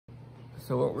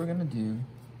So what we're gonna do,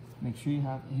 make sure you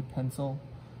have a pencil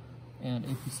and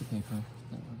a piece of paper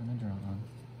that we're gonna draw on.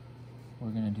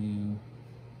 We're gonna do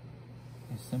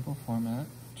a simple format.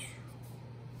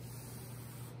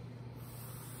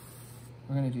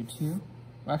 We're gonna do two.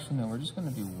 Well, actually, no, we're just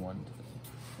gonna do one today.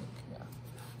 I think, yeah.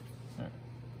 All right.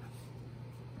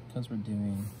 Because we're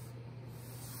doing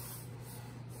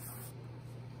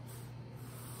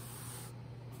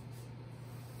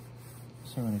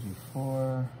so we're gonna do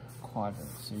 4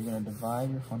 quadrants. So you're gonna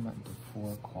divide your format into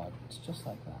 4 quadrants, just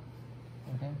like that.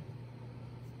 Okay.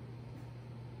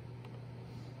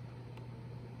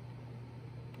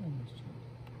 And just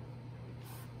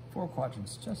 4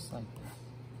 quadrants, just like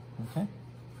this. Okay.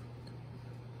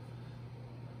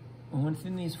 And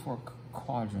within these 4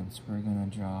 quadrants, we're gonna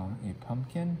draw a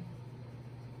pumpkin,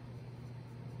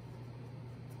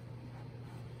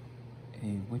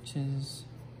 a witch's,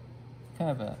 kind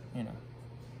of a, you know,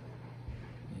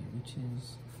 a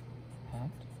witch's hat,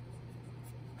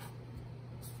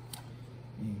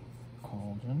 a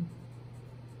cauldron,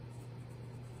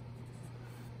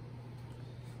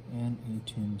 and a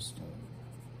tombstone.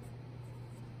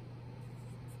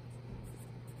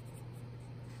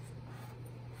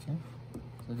 Okay,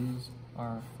 so these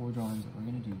are 4 drawings that we're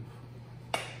going to do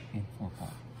in 4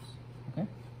 quadrants. Okay,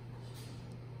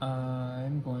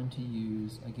 I'm going to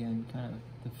use, again, kind of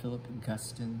the Philip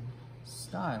Guston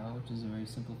style, which is a very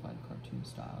simplified cartoon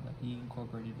style that he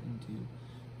incorporated into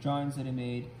drawings that he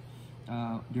made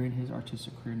during his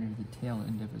artistic career, near the tail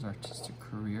end of his artistic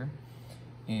career.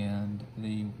 And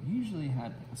they usually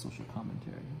had a social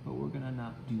commentary, but we're gonna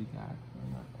not do that.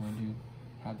 We're not going to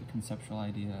have the conceptual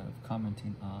idea of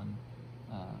commenting on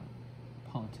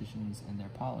politicians and their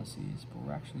policies, but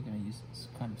we're actually gonna use this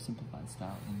kind of simplified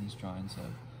style in these drawings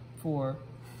of 4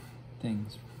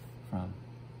 things from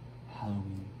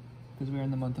Halloween, because we're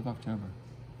in the month of October.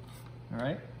 All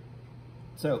right,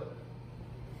 so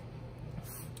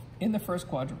in the first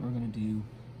quadrant, we're going to do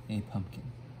a pumpkin.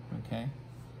 Okay,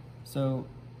 so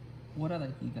what I'd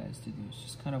like you guys to do is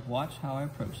just kind of watch how I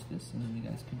approach this, and then you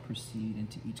guys can proceed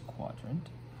into each quadrant.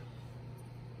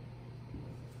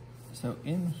 So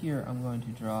in here, I'm going to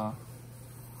draw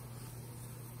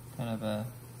kind of a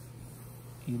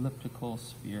elliptical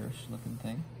sphere-ish looking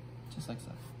thing, just like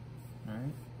so. All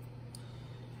right.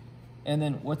 And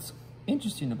then what's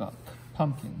interesting about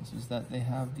pumpkins is that they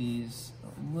have these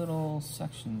little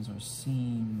sections or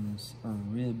seams or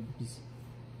ribs.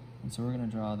 And so we're going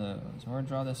to draw those. We're going to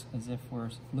draw this as if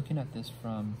we're looking at this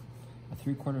from a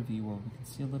 3/4 view, where we can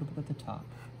see a little bit at the top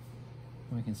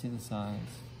and we can see the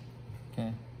sides.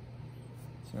 Okay.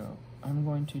 So I'm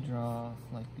going to draw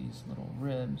like these little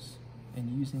ribs,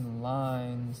 and using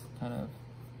lines kind of,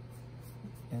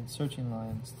 and searching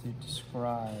lines to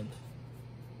describe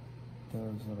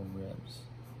those little ribs.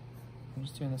 I'm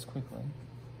just doing this quickly.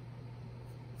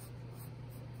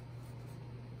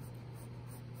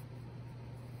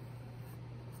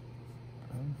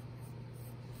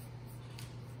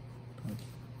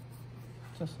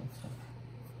 Just like so.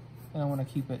 And I want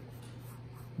to keep it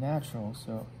natural,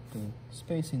 so the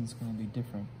spacing is going to be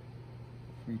different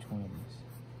for each one of these.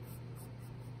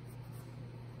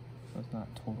 So it's not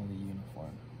totally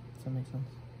uniform. Does that make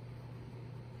sense?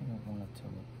 I don't want it to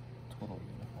look totally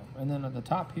uniform. And then at the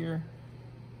top here,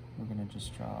 we're going to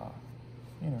just draw,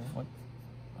 you know, like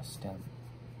a stem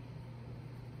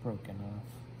broken off.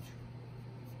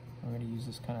 We're going to use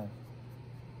this kind of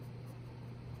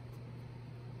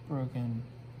broken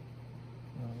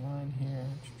line here,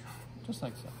 just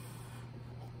like so.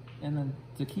 And then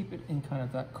to keep it in kind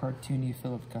of that cartoony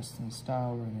Philip Guston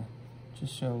style, we're going to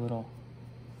just show little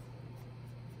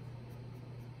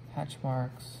hatch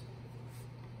marks.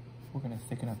 We're going to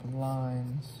thicken up the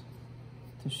lines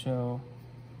to show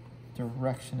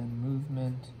direction and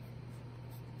movement.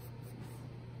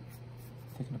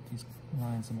 Thicken up these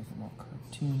lines to make it more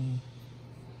cartoony.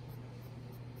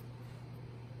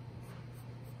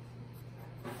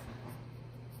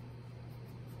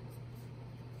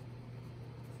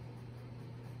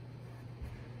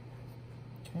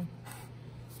 Okay,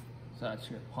 so that's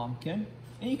your pumpkin.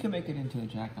 And you can make it into a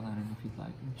jack-o'-lantern if you'd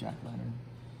like. Jack-o'-lantern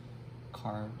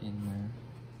carved in there.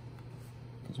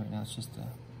 Because right now it's just a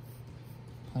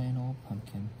plain old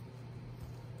pumpkin.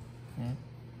 Okay.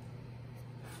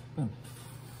 Boom.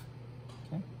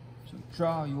 Okay. So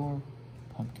draw your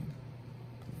pumpkin,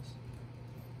 please.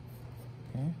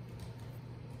 Okay.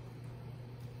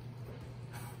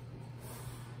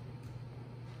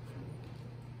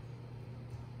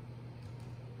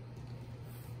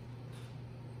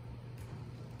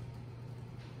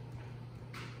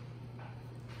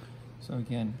 So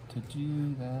again, to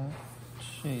do that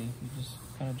shape, you just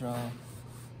kind of draw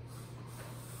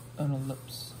an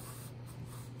ellipse,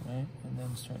 right? And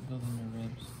then start building your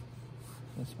ribs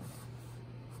this way,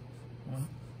 right?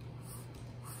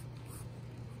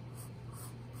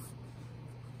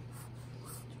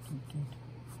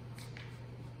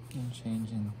 And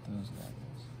changing those levels.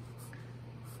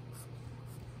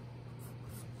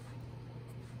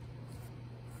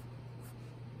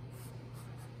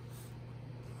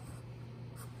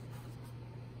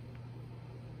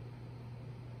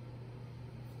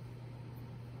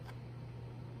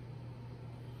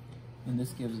 And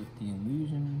this gives it the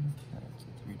illusion that it's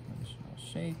a three-dimensional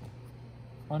shape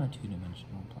on a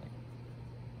two-dimensional plane.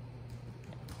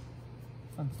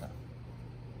 Fun stuff.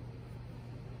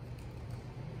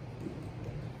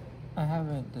 I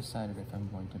haven't decided if I'm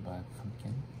going to buy a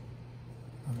pumpkin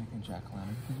or make a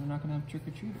jack-o'-lantern because we're not going to have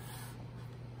trick-or-treaters.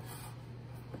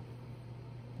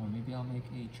 Or maybe I'll make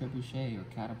a trebuchet or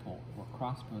catapult or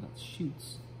crossbow that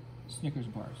shoots Snickers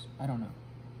bars. I don't know.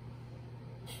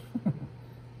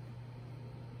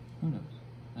 Who knows?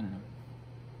 I don't know.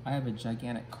 I have a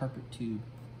gigantic carpet tube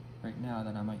right now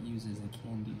that I might use as a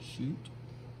candy chute,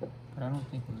 but I don't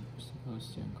think we're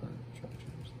supposed to encourage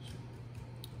trick-or-treaters this year.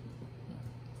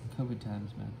 COVID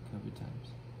times, man. COVID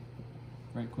times.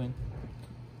 Right, Quinn?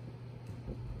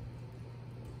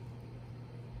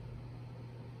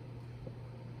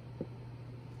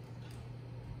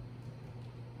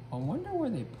 I wonder where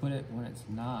they put it when it's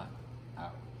not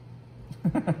out.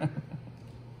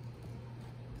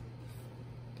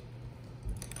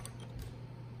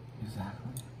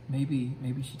 Exactly.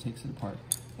 Maybe she takes it apart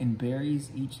and buries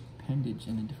each appendage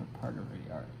in a different part of her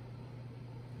yard.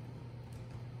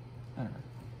 I don't know.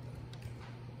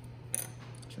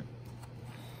 Sure.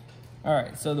 All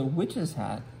right, so the witch's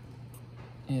hat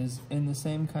is in the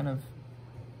same kind of,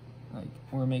 like,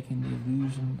 we're making the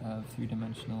illusion of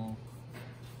three-dimensionality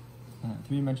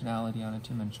on a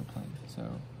two-dimensional plane.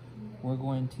 So we're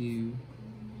going to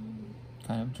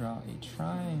kind of draw a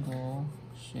triangle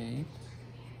shape,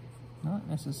 not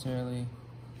necessarily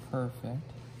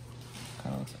perfect,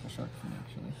 kind of looks like a shark fin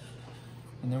actually.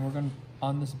 And then we're going to,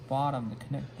 on this bottom, to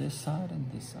connect this side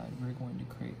and this side, we're going to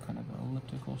create kind of an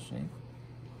elliptical shape,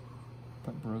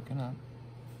 but broken up.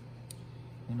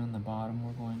 And on the bottom,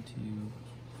 we're going to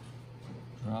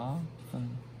draw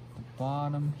from the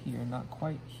bottom here, not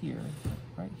quite here, but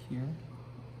right here.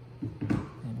 And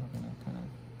we're going to kind of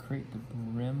create the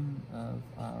brim of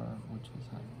our witch's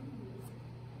hat.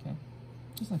 Okay?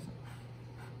 Just like that.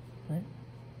 Right?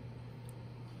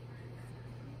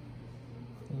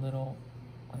 A little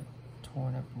like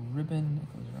torn up ribbon that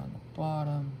goes around the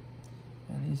bottom.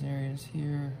 And these areas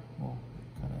here will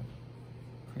kind of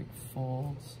create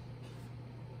folds.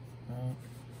 Right?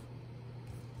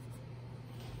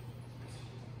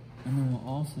 And then we'll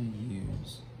also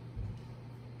use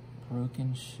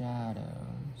broken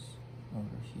shadows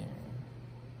over here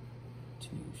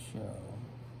to show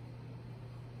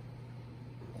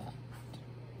that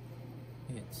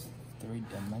it's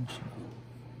three-dimensional,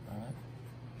 right?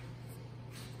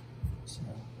 So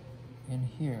in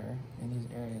here, in these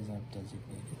areas I've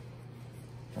designated,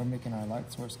 we're making our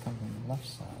light source come from the left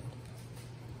side,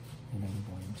 and I'm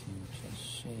going to just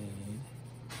shade.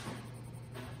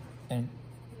 And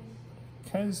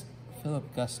because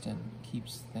Philip Guston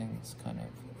keeps things kind of,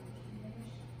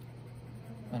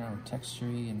 I don't know,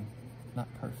 textury and not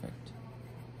perfect,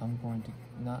 I'm going to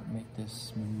not make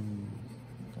this smooth.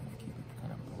 I'm going to keep it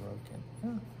kind of broken.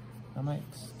 Yeah, I might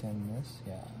extend this,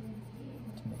 yeah,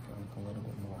 to make it look a little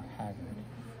bit more haggard.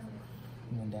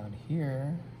 And then down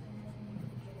here,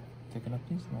 picking up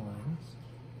these lines,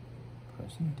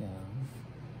 pressing down,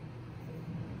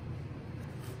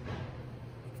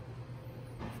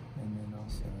 and then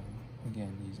also,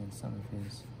 again, using some of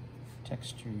his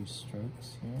texture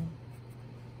strokes here.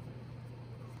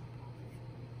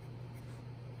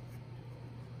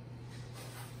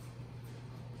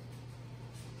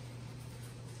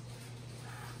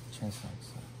 Just like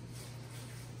so.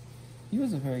 He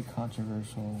was a very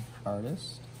controversial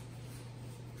artist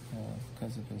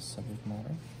because of his subject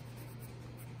matter.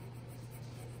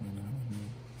 You know,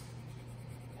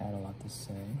 he had a lot to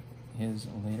say. His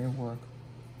later work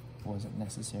wasn't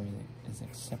necessarily as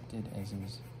accepted as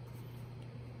his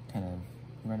kind of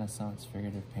Renaissance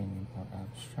figurative painting or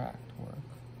abstract work.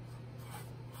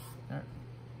 All right.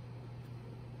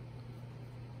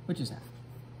 Which is that?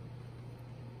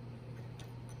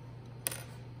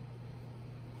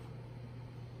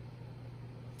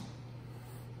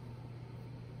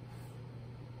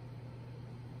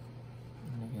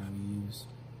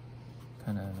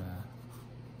 Kind of a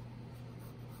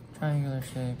triangular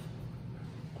shape,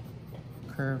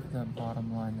 curve the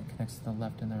bottom line that connects to the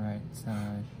left and the right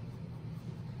side,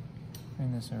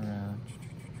 Turn this around,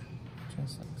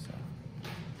 just like so.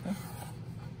 Okay.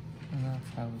 And that's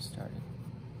how we started.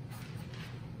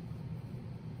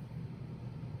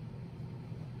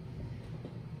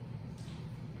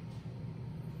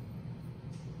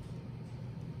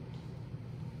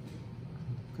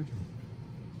 Good job.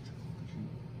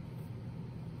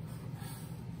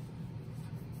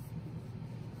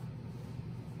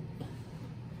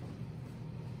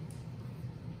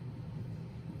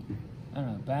 I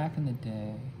don't know, back in the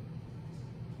day,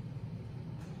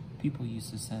 people used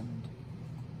to send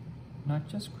not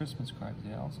just Christmas cards,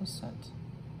 they also sent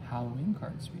Halloween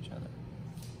cards to each other.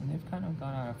 And they've kind of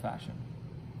gone out of fashion,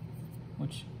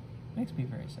 which makes me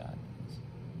very sad, because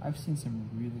I've seen some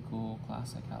really cool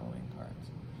classic Halloween cards.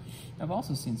 I've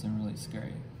also seen some really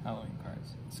scary Halloween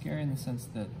cards. Scary in the sense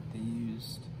that they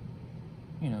used,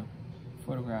 you know,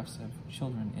 photographs of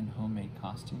children in homemade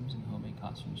costumes, and homemade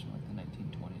costumes from like the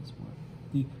 1920s were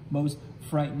the most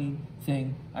frightening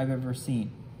thing I've ever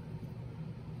seen.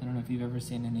 I don't know if you've ever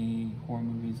seen any horror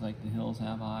movies like The Hills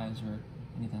Have Eyes or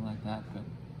anything like that, but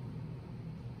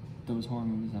those horror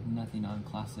movies have nothing on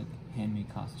classic handmade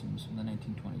costumes from the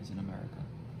 1920s in America.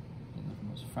 They're the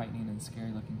most frightening and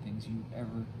scary looking things you've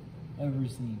ever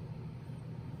seen.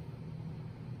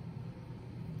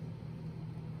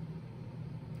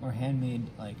 Or handmade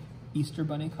like Easter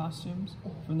Bunny costumes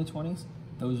from the 20s.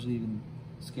 Those are even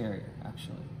scarier,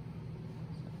 actually.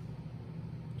 So,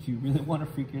 if you really want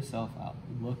to freak yourself out,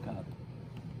 look up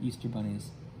Easter Bunnies,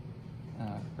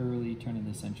 early turn of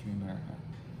the century America.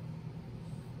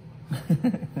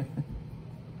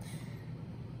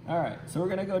 Alright, so we're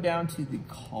going to go down to the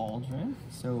cauldron.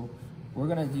 So we're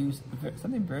going to do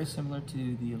something very similar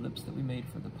to the ellipse that we made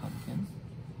for the pumpkin.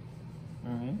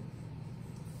 Alright.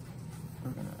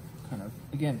 We're going to kind of,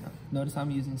 again, notice I'm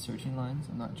using searching lines.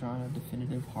 I'm not drawing a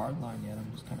definitive hard line yet.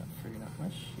 I'm just kind of figuring out my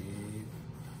shape.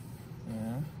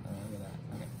 Yeah, look at that.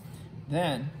 Okay.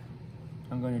 Then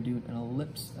I'm going to do an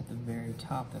ellipse at the very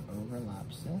top that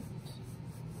overlaps it.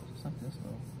 Just like this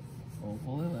little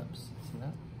oval ellipse. See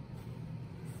that?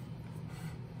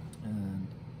 And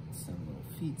some little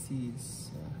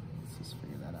feetsies. Let's just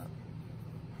figure that out.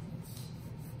 Let's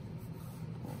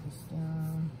pull this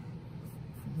down.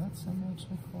 Is that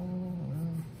symmetrical?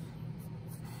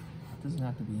 It doesn't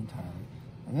have to be entirely.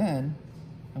 And then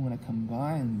I'm going to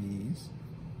combine these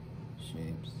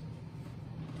shapes,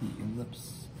 the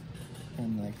ellipse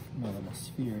and like my little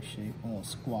sphere shape, a little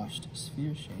squashed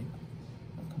sphere shape.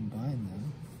 I'll combine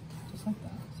them just like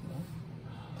that. See that?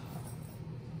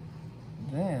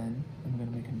 Then I'm going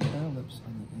to make another ellipse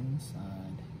on the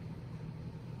inside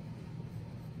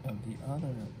of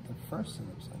the first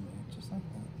ellipse I made, just like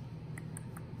that.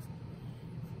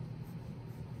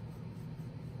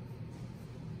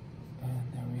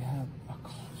 And there we have a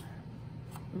cauldron.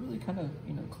 A really kind of,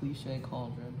 cliche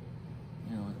cauldron,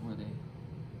 where they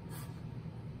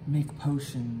make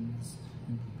potions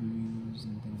and brews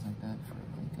and things like that for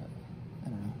like I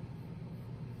don't know,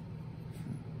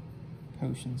 for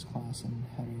potions class in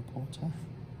Harry Potter.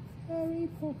 Harry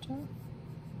Potter.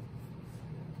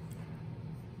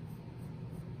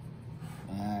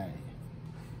 Alright.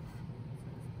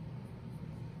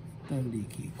 The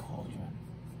leaky cauldron.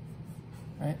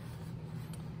 Right?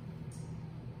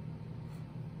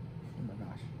 Oh my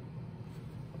gosh.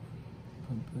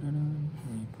 Put it on,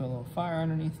 and you put a little fire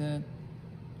underneath it.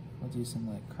 We'll do some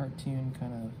like cartoon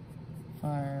kind of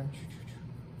fire.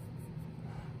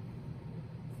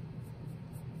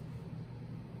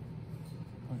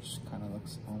 Which kind of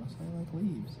looks honestly like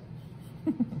leaves.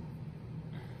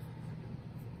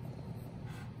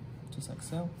 Just like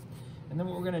so. And then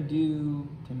what we're gonna do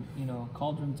to,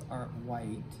 cauldrons aren't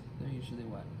white. They're usually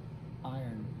what?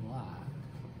 Iron black.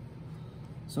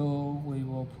 So we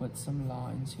will put some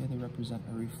lines here that represent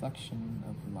a reflection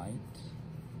of light.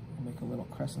 We'll make a little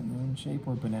crescent moon shape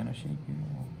or banana shape here.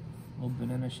 A little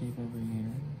banana shape over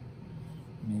here.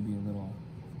 Maybe a little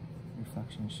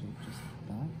reflection shape just like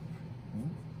that. Okay.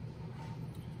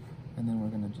 And then we're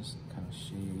gonna just kind of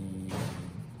shade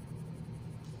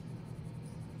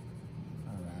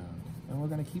around. And we're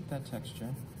gonna keep that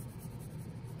texture.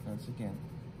 Because again,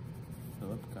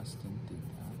 Philip Guston did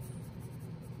that.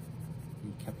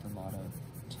 He kept a lot of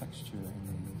texture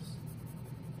in his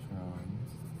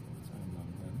drawings, so I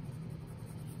love them.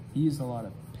 He used a lot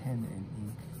of pen and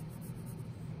ink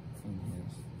in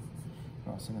his.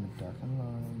 We're also going to darken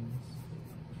lines.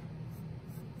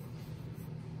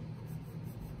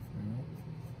 Right.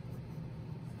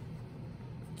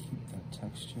 Keep that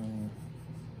texture,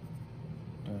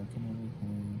 darken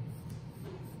everything.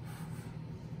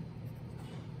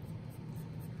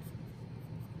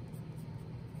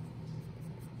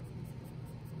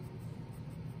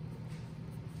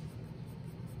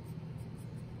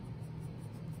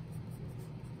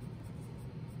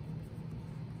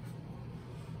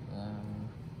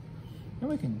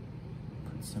 we can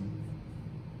put some,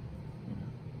 you know,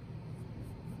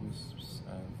 wisps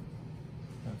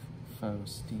of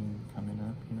faux steam coming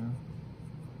up, you know.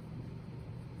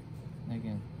 And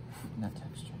again, keeping that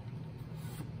texture.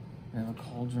 We have a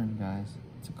cauldron, guys.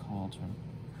 It's a cauldron.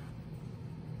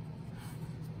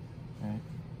 Right?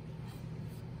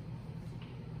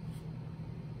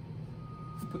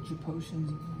 You put your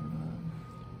potions in there.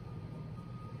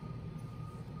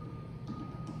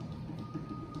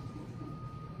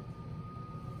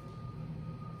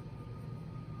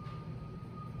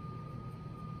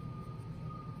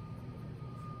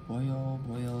 Boil,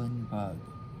 boil, and bug.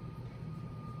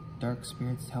 Dark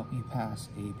spirits help me pass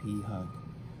AP hug.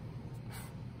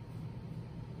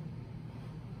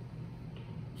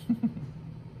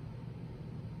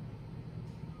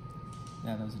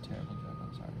 Yeah, that was a terrible joke.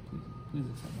 I'm sorry. Please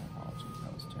accept my apologies.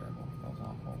 That was terrible. That was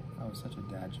awful. That was such a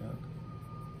dad joke.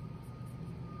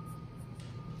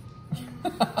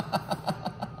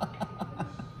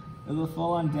 It was a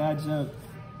full-on dad joke.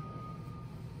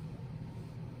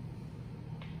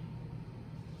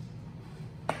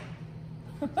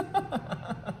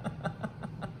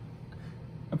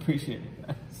 Appreciate it,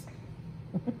 guys.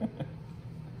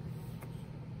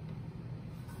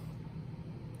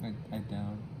 I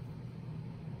down.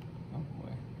 Oh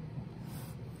boy.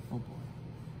 Oh boy.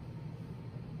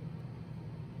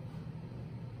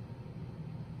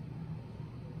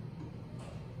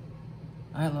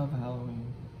 I love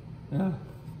Halloween. Yeah.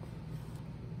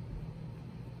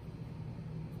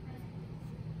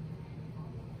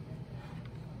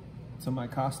 So my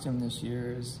costume this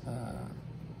year is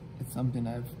it's something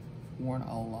I've worn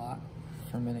a lot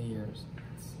for many years.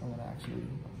 I'm gonna actually,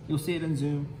 you'll see it in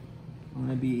Zoom. I'm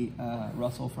gonna be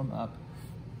Russell from Up.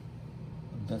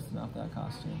 I'm dusting off that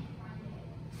costume.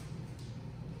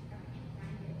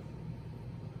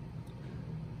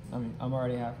 I mean, I'm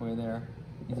already halfway there.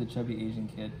 He's a chubby Asian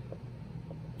kid.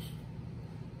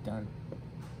 Done.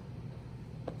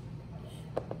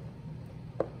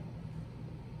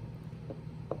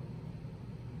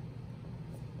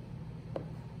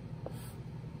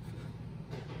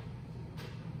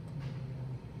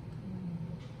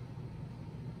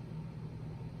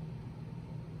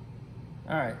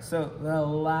 All right, so the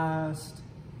last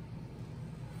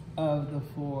of the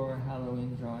 4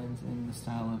 Halloween drawings in the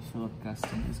style of Philip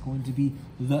Guston is going to be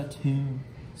the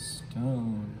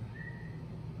tombstone.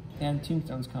 And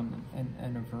tombstones come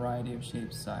in a variety of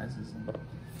shapes, sizes,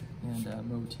 and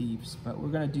motifs, but we're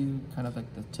gonna do kind of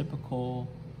like the typical,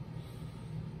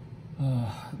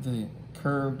 the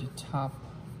curved top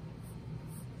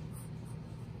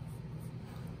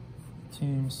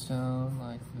tombstone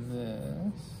like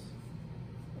this.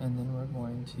 And then we're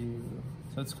going to,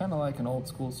 so it's kind of like an old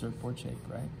school surfboard shape,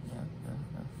 right? Yeah.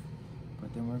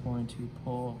 But then we're going to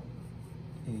pull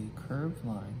a curved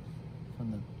line from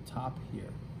the top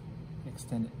here,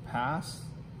 extend it past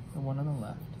the one on the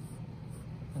left,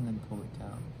 and then pull it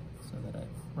down so that it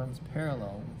runs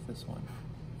parallel with this one,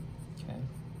 okay?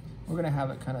 We're gonna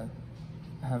have it kind of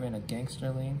having a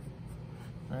gangster lean,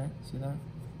 right? See that?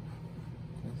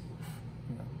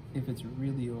 If it's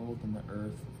really old and the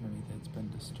earth underneath it's been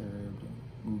disturbed and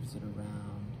moves it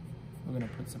around, we're gonna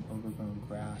put some overgrown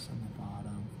grass on the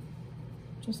bottom,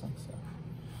 just like so.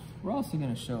 We're also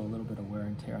gonna show a little bit of wear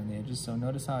and tear on the edges, so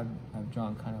notice how I've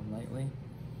drawn kind of lightly.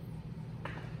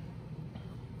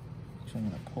 Actually, I'm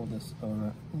gonna pull this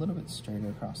over a little bit straighter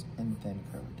across and then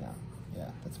curve it down.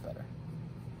 Yeah, that's better.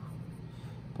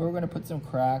 But we're gonna put some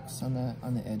cracks on the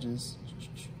edges.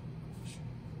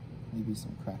 Maybe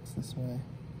some cracks this way.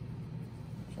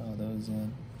 Draw those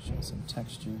in, show some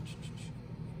texture.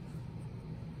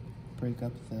 Break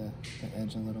up the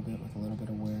edge a little bit with a little bit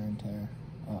of wear and tear.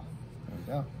 Oh, there we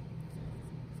go.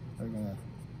 We're gonna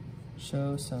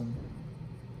show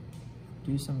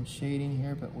do some shading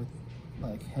here, but with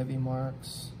like heavy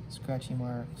marks, scratchy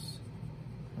marks.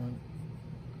 Right?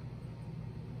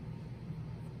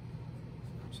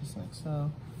 Just like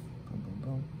so. Boom, boom,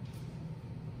 boom.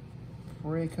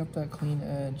 Break up that clean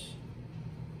edge.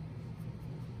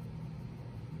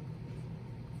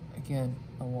 Again,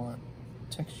 I want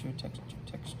texture, texture,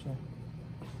 texture.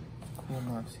 Cool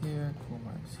marks here, cool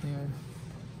marks here.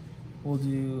 We'll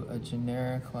do a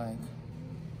generic like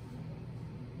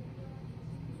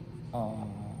R,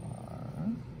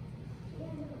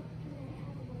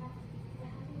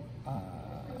 I,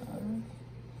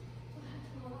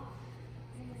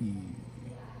 E.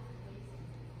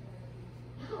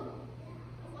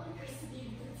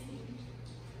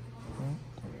 Okay,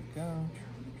 there we go.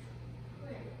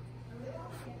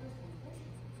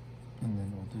 And then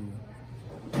we'll do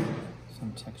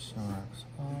some texture marks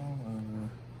all over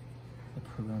the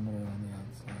perimeter on the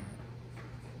outside.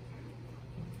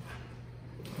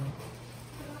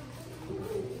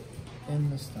 In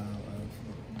the style of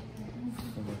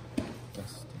Philip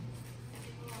Guston.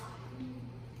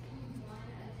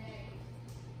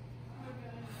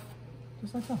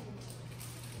 Just like that.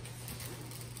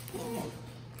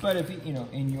 But if you know,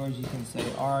 in yours you can say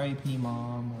R.I.P.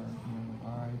 mom, or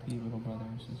R.I.P. little brother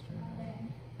or sister,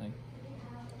 like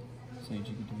say you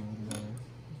could do your little brother.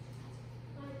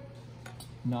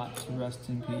 Not to rest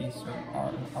in peace,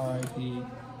 or R.I.P.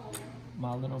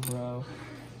 my little bro,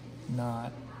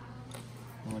 not,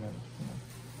 or whatever, you know.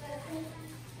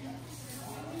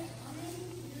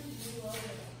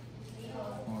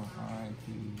 Or R.I.P.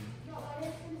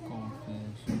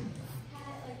 goldfish.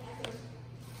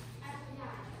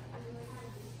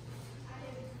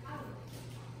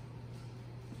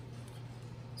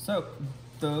 So,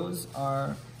 those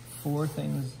are 4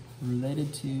 things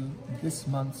related to this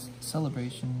month's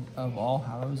celebration of All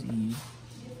Hallows Eve.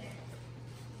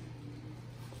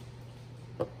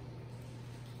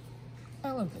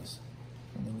 I love this.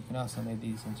 And then we can also make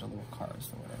these into little cars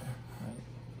or whatever, right?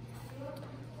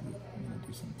 I'm gonna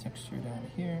do some texture down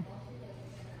here.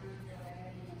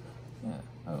 Yeah,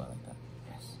 oh, I like that.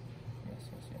 Yes. Yes,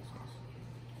 yes, yes, yes.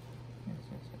 Yes,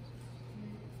 yes,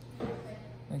 yes,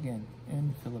 yes. Again,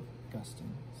 in Philip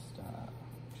Guston style.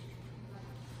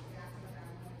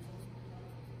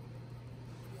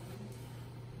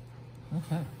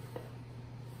 Okay.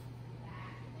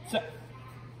 So,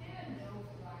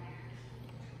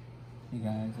 you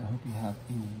guys, I hope you have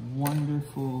a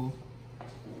wonderful,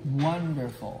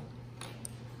 wonderful,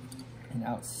 and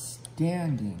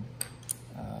outstanding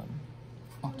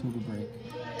October break.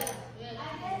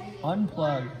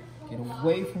 Unplug, get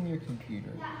away from your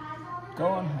computer, go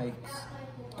on hikes,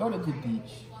 go to the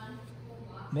beach,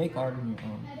 make art on your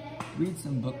own, read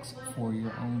some books for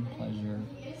your own pleasure,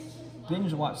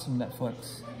 binge watch some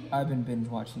Netflix. I've been binge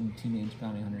watching Teenage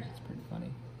Bounty Hunters. It's pretty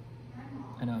funny.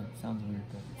 I know it sounds weird,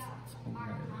 but it's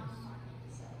hilarious.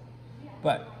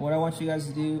 But what I want you guys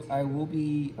to do, I will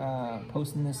be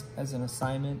posting this as an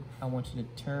assignment. I want you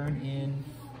to turn in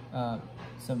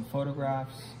some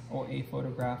photographs, or a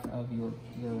photograph of your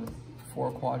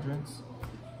 4 quadrants.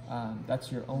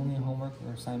 That's your only homework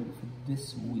or assignment for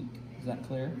this week. Is that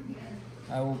clear?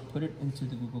 I will put it into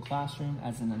the Google Classroom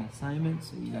as an assignment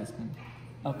so you guys can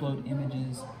upload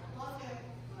images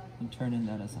and turn in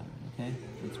that assignment, okay?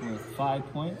 It's worth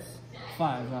 5 points,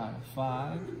 5 out of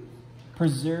 5.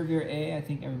 Preserve your A. I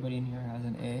think everybody in here has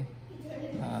an A,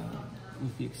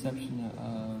 with the exception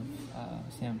of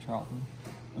Sam Charlton.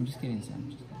 I'm just kidding, Sam.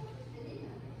 Just kidding.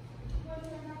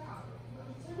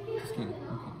 Just kidding.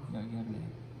 Okay. No, you have an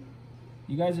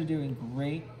A. You guys are doing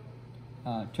great.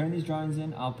 Turn these drawings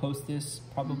in. I'll post this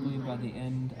probably by the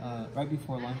end, right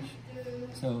before lunch.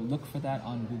 So look for that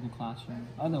on Google Classroom.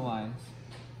 Otherwise,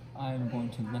 I'm going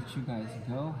to let you guys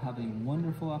go. Have a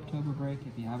wonderful October break.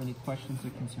 If you have any questions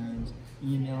or concerns,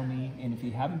 email me. And if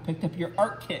you haven't picked up your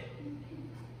art kit,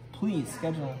 please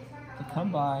schedule to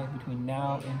come by between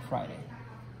now and Friday.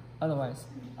 Otherwise,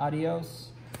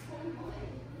 adios.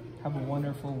 Have a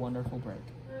wonderful, wonderful break.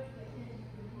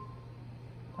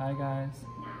 Bye, guys.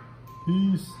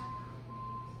 Peace.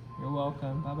 You're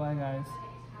welcome. Bye-bye, guys.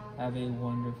 Have a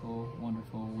wonderful,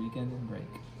 wonderful weekend and break.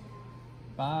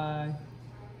 Bye.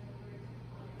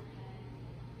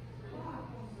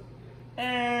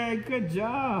 Hey, good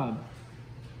job.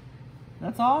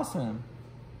 That's awesome.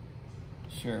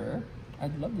 Sure.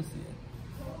 I'd love to see it.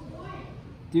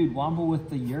 Dude, womble with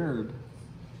the yerb.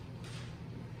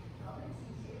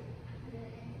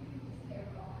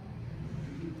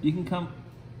 You can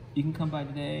come by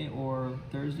today or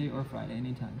Thursday or Friday,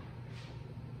 anytime.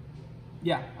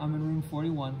 Yeah, I'm in room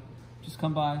 41. Just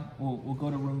come by. We'll go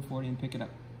to room 40 and pick it up.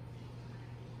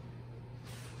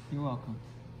 You're welcome.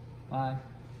 Bye.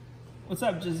 What's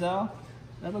up, Giselle?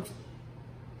 That looks...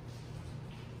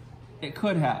 It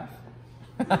could have.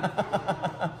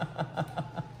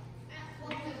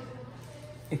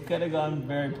 It could have gone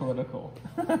very political.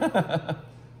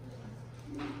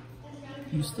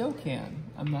 You still can.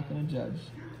 I'm not going to judge.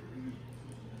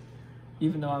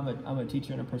 Even though I'm a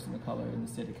teacher and a person of color in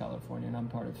the state of California, and I'm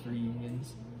part of 3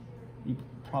 unions, you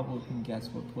probably can guess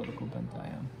what political bent I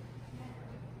am.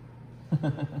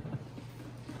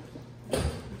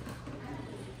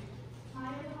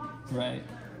 Right.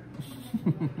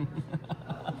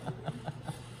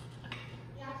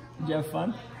 Did you have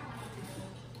fun?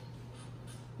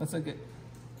 That's okay.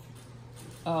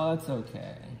 Oh, that's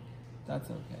okay. That's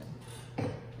okay.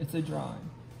 It's a drawing.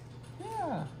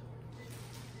 Yeah.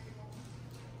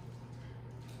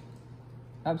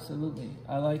 Absolutely.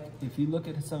 I like, if you look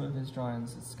at some of his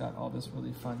drawings, it's got all this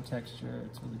really fun texture,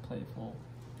 it's really playful.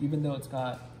 Even though it's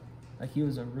got, like, he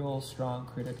was a real strong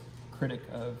critic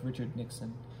of Richard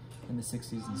Nixon in the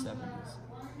 60s and 70s. So,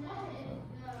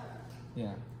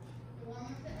 yeah.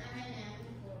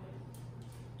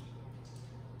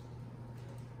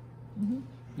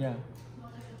 Yeah.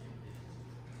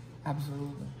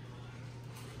 Absolutely.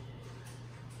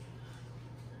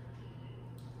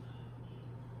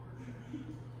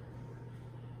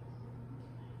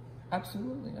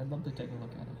 Absolutely. I'd love to take a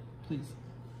look at it. Please.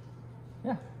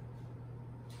 Yeah.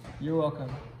 You're welcome.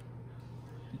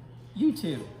 You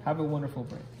too. Have a wonderful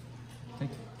break.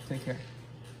 Take care.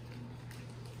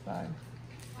 Bye.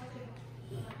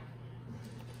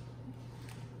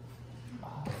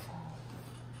 Awesome.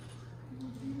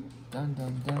 Dun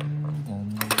dun dun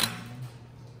dun.